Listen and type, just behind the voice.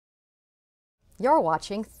You're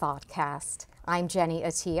watching ThoughtCast. I'm Jenny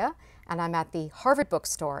Attia, and I'm at the Harvard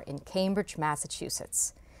Bookstore in Cambridge,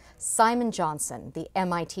 Massachusetts. Simon Johnson, the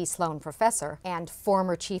MIT Sloan professor and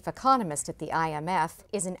former chief economist at the IMF,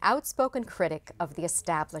 is an outspoken critic of the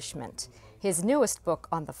establishment. His newest book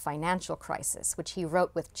on the financial crisis, which he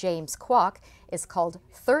wrote with James Kwak, is called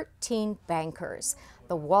 13 Bankers,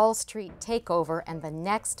 the Wall Street Takeover and the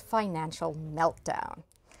Next Financial Meltdown.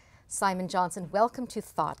 Simon Johnson, welcome to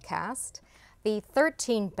ThoughtCast. The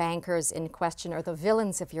 13 bankers in question are the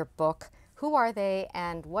villains of your book. Who are they,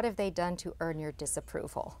 and what have they done to earn your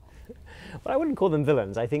disapproval? Well, I wouldn't call them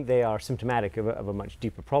villains. I think they are symptomatic of a much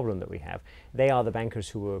deeper problem that we have. They are the bankers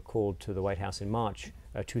who were called to the White House in March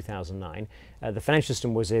 2009. The financial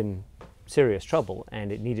system was in serious trouble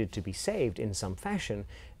and it needed to be saved in some fashion.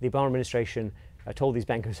 The Obama administration told these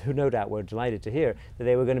bankers, who no doubt were delighted to hear, that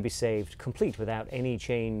they were going to be saved complete without any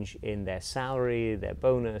change in their salary, their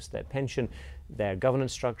bonus, their pension, their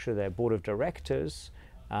governance structure, their board of directors,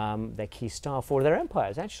 their key staff, or their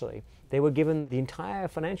empires, actually. They were given the entire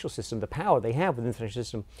financial system, the power they have within the financial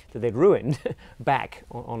system that they'd ruined, back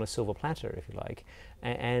on a silver platter, if you like.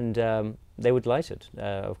 And they were delighted,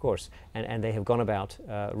 of course. And they have gone about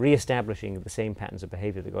re-establishing the same patterns of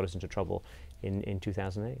behavior that got us into trouble in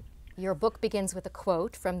 2008. Your book begins with a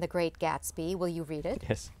quote from The Great Gatsby. Will you read it?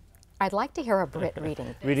 Yes. I'd like to hear a Brit reading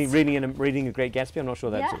this. Reading A Great Gatsby? I'm not sure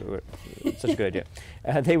that's such a good idea.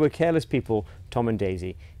 They were careless people, Tom and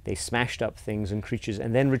Daisy. They smashed up things and creatures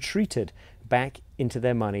and then retreated back into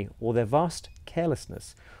their money or their vast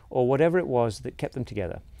carelessness or whatever it was that kept them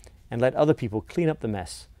together and let other people clean up the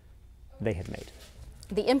mess they had made.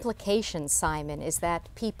 The implication, Simon, is that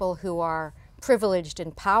people who are privileged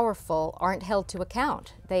and powerful aren't held to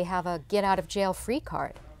account. They have a get-out-of-jail-free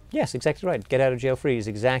card. Yes, exactly right. Get out of jail free is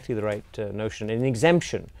exactly the right notion, an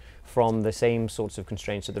exemption from the same sorts of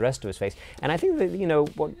constraints that the rest of us face. And I think that, you know,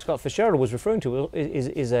 what Scott Fitzgerald was referring to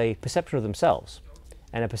is a perception of themselves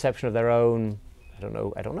and a perception of their own, I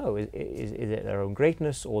don't know, is it their own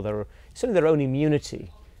greatness or certainly their own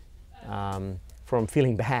immunity from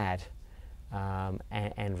feeling bad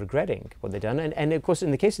and regretting what they've done. And of course,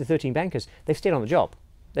 in the case of the 13 bankers, they've stayed on the job.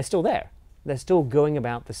 They're still there. They're still going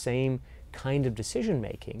about the same kind of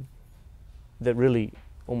decision-making that really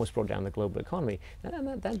almost brought down the global economy.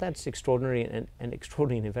 That's extraordinary and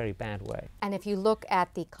extraordinary in a very bad way. And if you look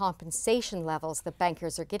at the compensation levels the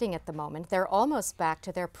bankers are getting at the moment, they're almost back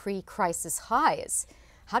to their pre-crisis highs.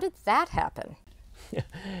 How did that happen?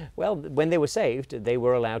 Well, when they were saved, they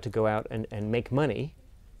were allowed to go out and make money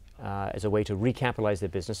as a way to recapitalize their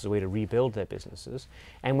business, as a way to rebuild their businesses.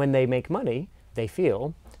 And when they make money, they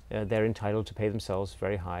feel they're entitled to pay themselves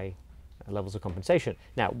very high levels of compensation.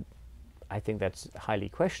 Now, I think that's highly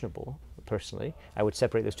questionable, personally. I would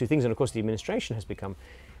separate those two things. And of course, the administration has become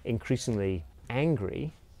increasingly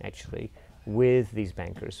angry, actually, with these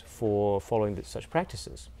bankers for following such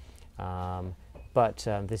practices. But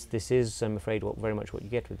this is, I'm afraid, very much what you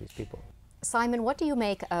get with these people. Simon, what do you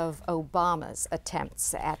make of Obama's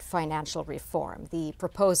attempts at financial reform, the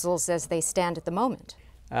proposals as they stand at the moment?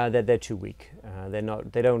 They're too weak. They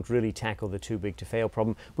don't really tackle the too big to fail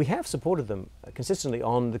problem. We have supported them consistently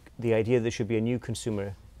on the idea there should be a new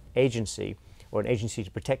consumer agency or an agency to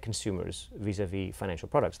protect consumers vis-a-vis financial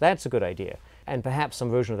products. That's a good idea. And perhaps some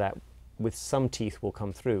version of that with some teeth will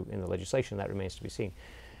come through in the legislation. That remains to be seen.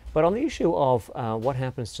 But on the issue of what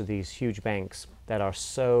happens to these huge banks that are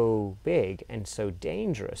so big and so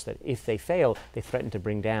dangerous that if they fail, they threaten to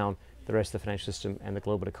bring down the rest of the financial system and the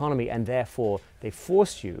global economy, and therefore they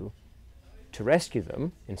force you to rescue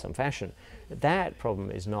them in some fashion, that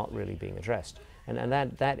problem is not really being addressed. And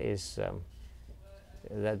that is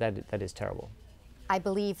terrible. I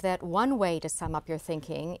believe that one way to sum up your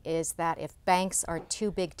thinking is that if banks are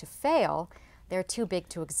too big to fail, they're too big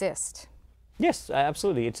to exist. Yes,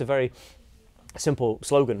 absolutely. It's a very simple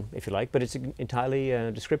slogan, if you like, but it's entirely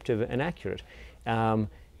descriptive and accurate.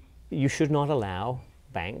 You should not allow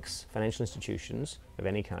banks, financial institutions of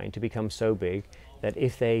any kind, to become so big that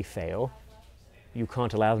if they fail, you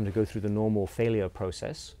can't allow them to go through the normal failure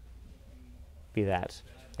process, be that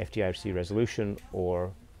FDIC resolution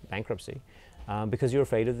or bankruptcy, because you're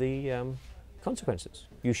afraid of the consequences.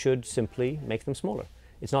 You should simply make them smaller.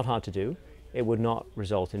 It's not hard to do. It would not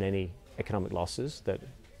result in any economic losses that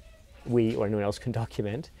we or anyone else can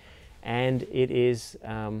document, and it is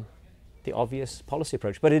the obvious policy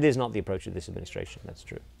approach. But it is not the approach of this administration, that's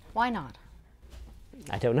true. Why not?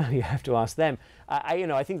 I don't know, you have to ask them.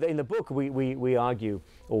 I think that in the book we argue,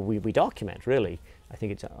 or we document really, I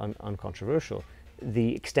think it's uncontroversial,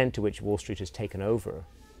 the extent to which Wall Street has taken over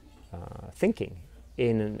thinking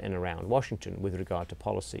in and around Washington with regard to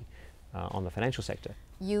policy on the financial sector.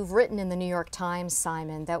 You've written in the New York Times,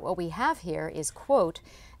 Simon, that what we have here is, quote,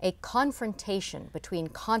 a confrontation between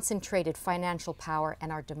concentrated financial power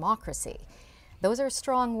and our democracy. Those are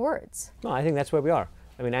strong words. No, I think that's where we are.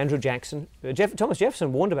 I mean, Andrew Jackson, Thomas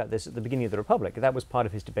Jefferson warned about this at the beginning of the Republic. That was part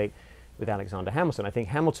of his debate with Alexander Hamilton. I think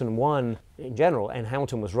Hamilton won in general, and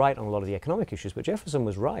Hamilton was right on a lot of the economic issues, but Jefferson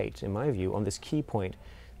was right, in my view, on this key point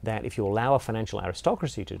that if you allow a financial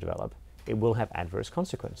aristocracy to develop, it will have adverse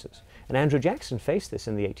consequences. And Andrew Jackson faced this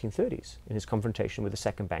in the 1830s in his confrontation with the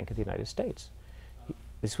Second Bank of the United States.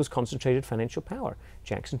 This was concentrated financial power.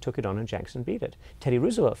 Jackson took it on and Jackson beat it. Teddy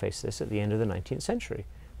Roosevelt faced this at the end of the 19th century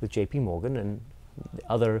with J.P. Morgan and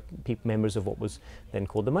other members of what was then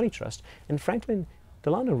called the Money Trust. And Franklin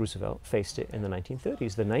Delano Roosevelt faced it in the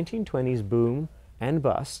 1930s. The 1920s boom and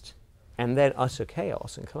bust, and then utter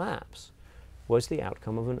chaos and collapse, was the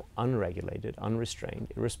outcome of an unregulated,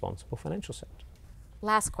 unrestrained, irresponsible financial sector.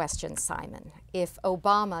 Last question, Simon. If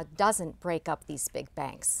Obama doesn't break up these big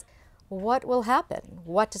banks, what will happen?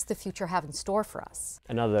 What does the future have in store for us?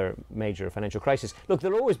 Another major financial crisis. Look,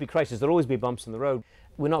 there'll always be crises, there'll always be bumps in the road.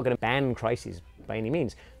 We're not going to ban crises by any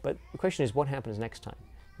means, but the question is what happens next time?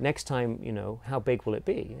 Next time, you know, how big will it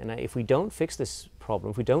be? And if we don't fix this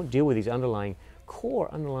problem, if we don't deal with these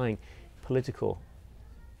core underlying political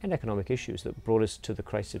and economic issues that brought us to the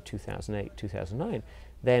crisis of 2008, 2009,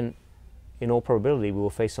 then in all probability we will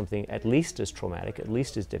face something at least as traumatic, at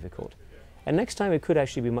least as difficult. And next time it could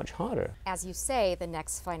actually be much harder. As you say, the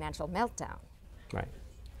next financial meltdown. Right.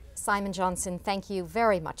 Simon Johnson, thank you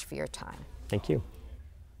very much for your time. Thank you.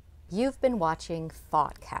 You've been watching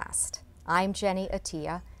ThoughtCast. I'm Jenny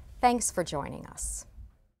Attia. Thanks for joining us.